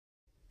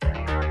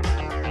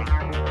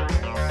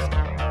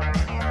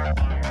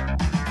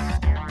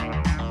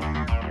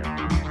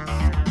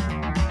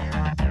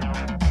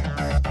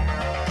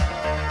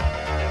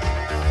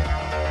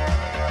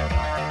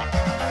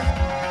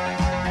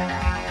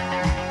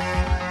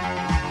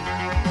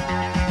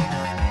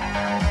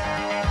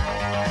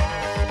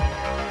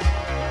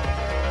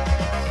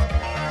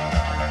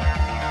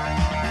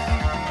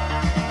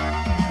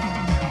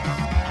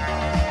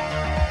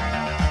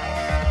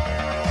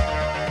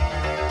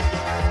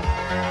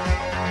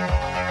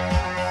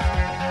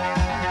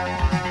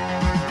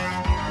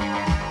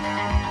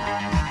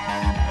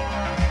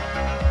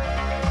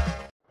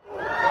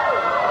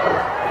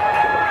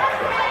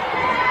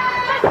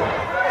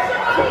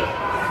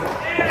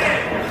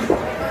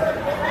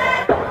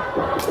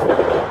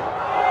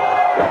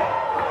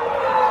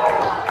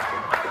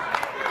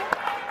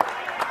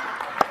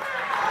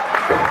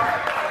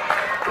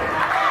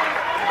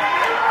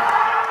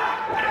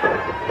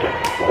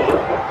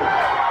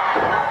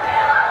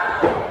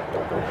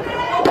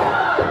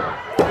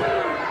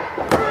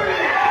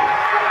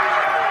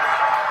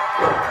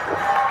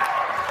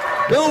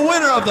the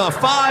winner of the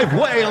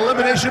 5-way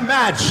elimination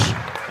match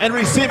and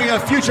receiving a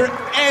future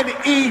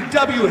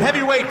NEW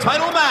heavyweight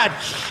title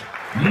match,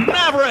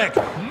 Maverick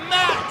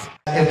Matt.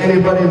 If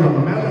anybody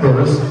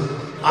remembers,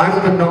 I'm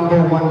the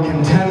 #1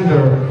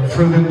 contender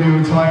for the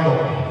new title.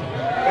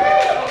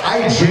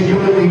 I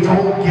genuinely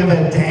don't give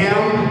a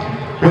damn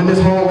when this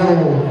whole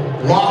little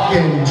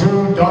Lock-in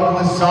Drew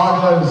Douglas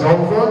saga is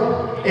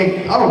over.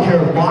 I don't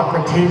care if Lock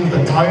retains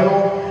the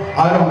title.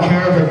 I don't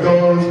care if it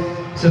goes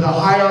to the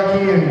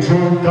hierarchy and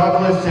Drew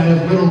Douglas and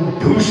his little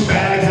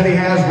douchebags that he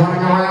has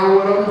running around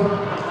with him.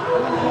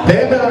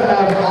 They better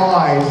have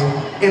eyes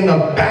in the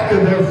back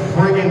of their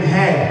friggin'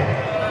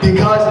 head,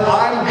 because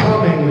I'm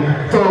coming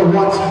for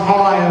what's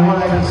mine and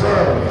what I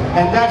deserve.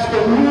 And that's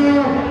the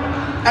new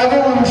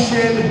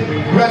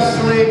Evolution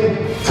Wrestling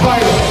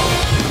title.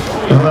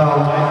 Well,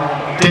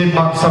 I did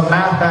some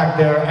math back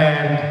there,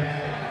 and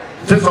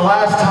since the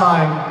last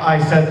time I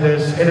said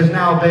this, it has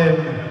now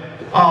been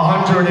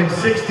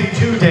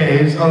 162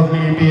 days of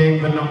me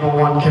being the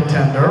 #1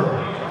 contender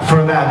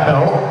for that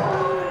belt.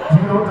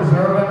 You don't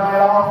deserve a night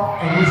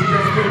off, and you should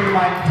just give me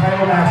my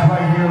title match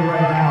right here,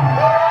 right now.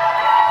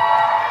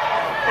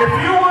 If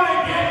you want to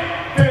get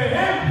to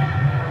him,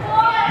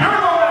 you're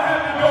going to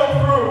have to go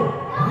through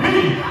me.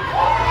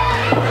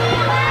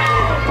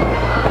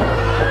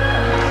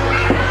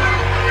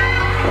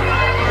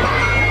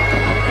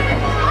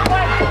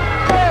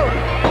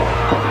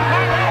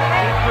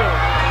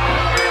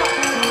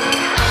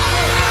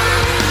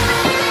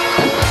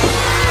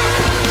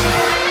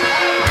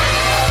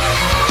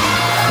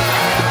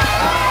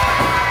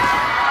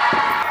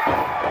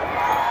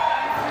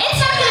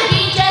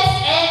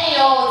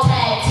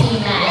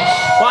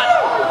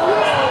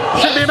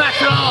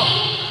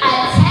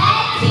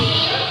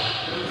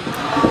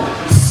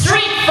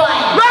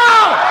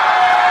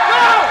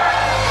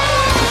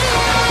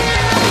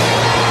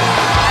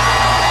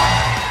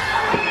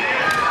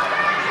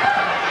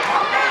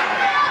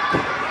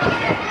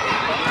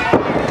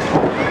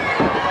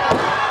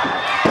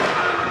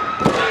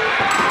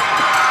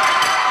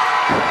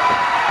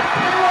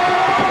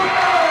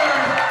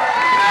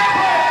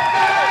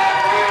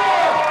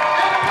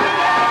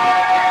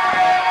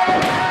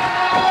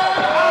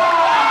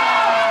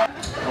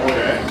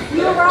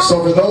 So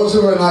for those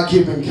who are not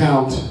keeping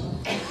count,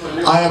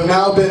 I have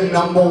now been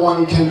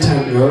 #1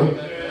 contender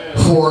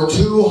for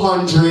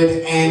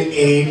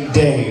 208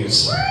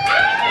 days.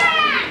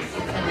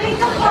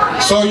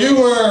 So you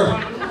were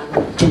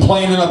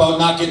complaining about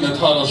not getting a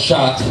title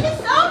shot.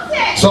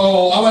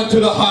 So I went to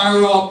the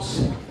higher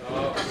ups.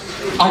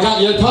 I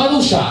got you a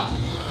title shot.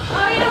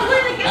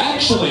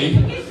 Actually,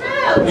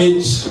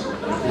 it's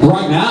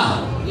right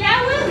now.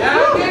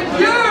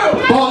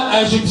 But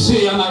as you can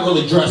see, I'm not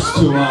really dressed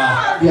to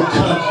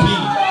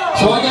compete.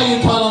 So I got you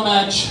a title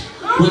match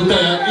with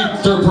the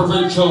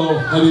interprovincial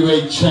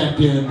heavyweight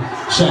champion,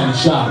 Shannon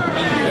Sharp.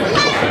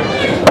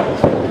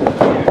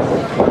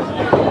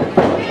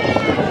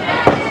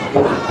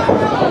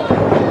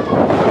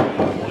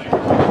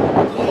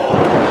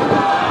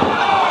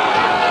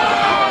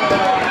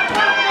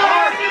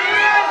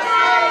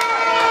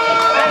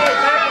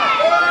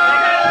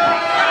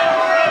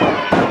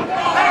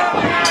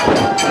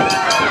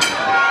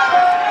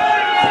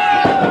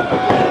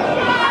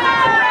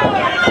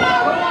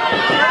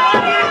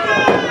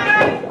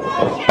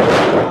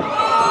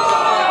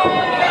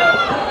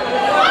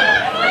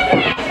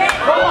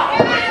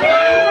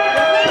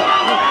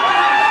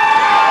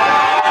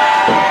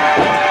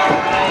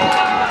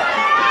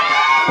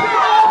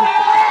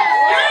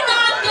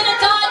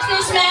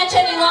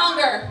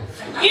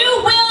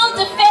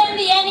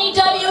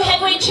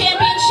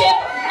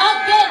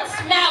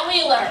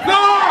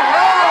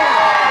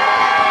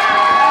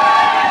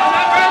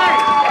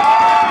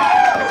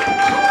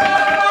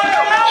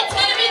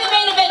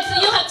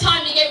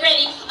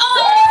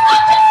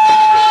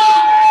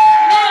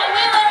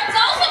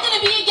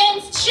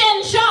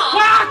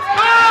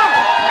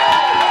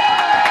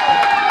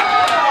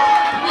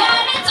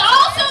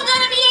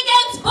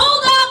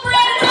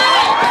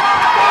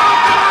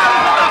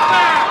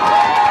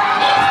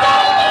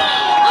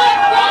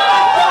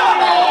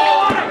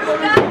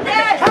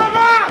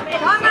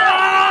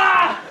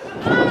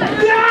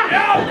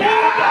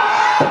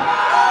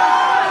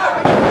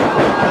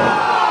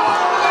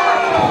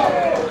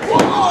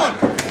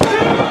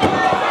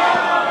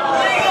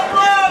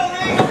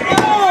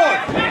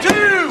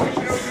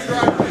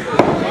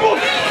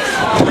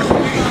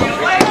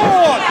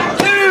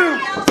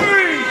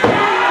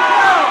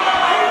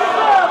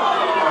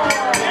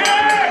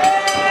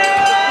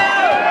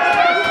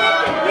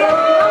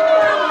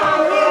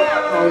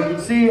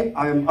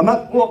 I'm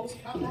not booked,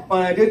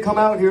 but I did come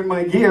out here in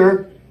my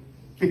gear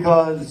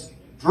because,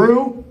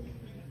 Drew,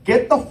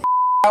 get the f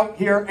out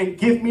here and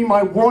give me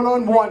my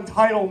one-on-one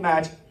title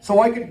match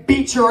so I can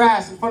beat your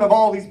ass in front of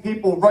all these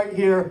people right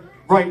here,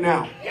 right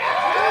now.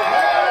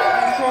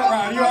 Short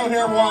round, you out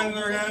here whining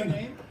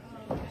again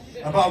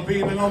about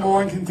being the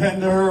 #1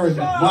 contender and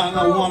wanting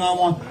a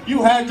one-on-one.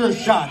 You had your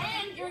shot.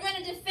 And you're going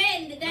to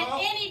defend that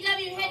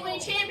NEW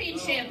Heavyweight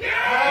Championship.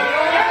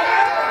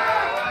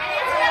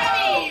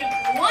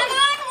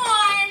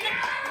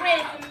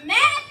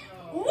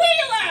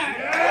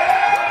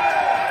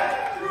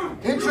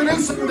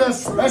 Introducing the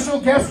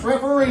special guest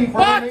referee for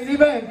the main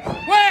event. When?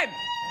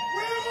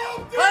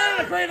 I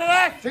didn't agree to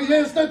that. She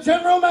is the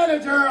general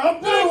manager of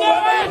Blue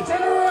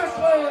Elevation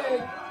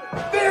Wrestling,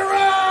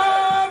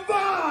 Vera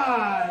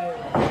Vine.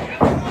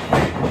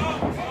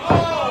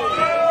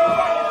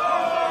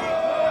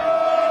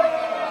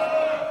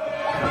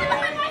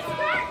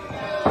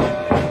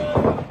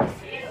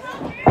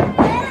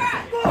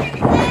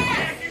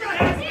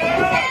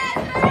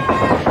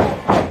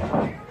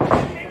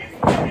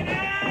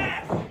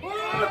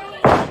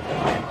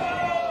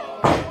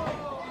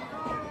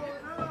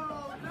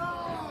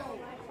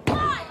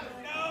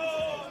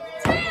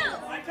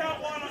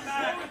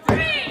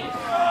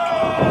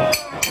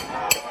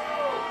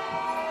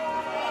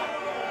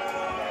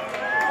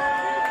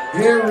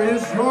 Here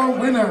is your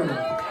winner,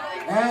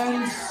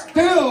 and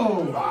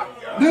still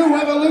New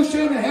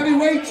Evolution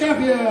Heavyweight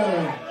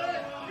Champion,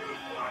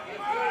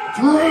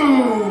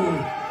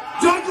 Drew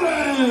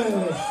Douglas.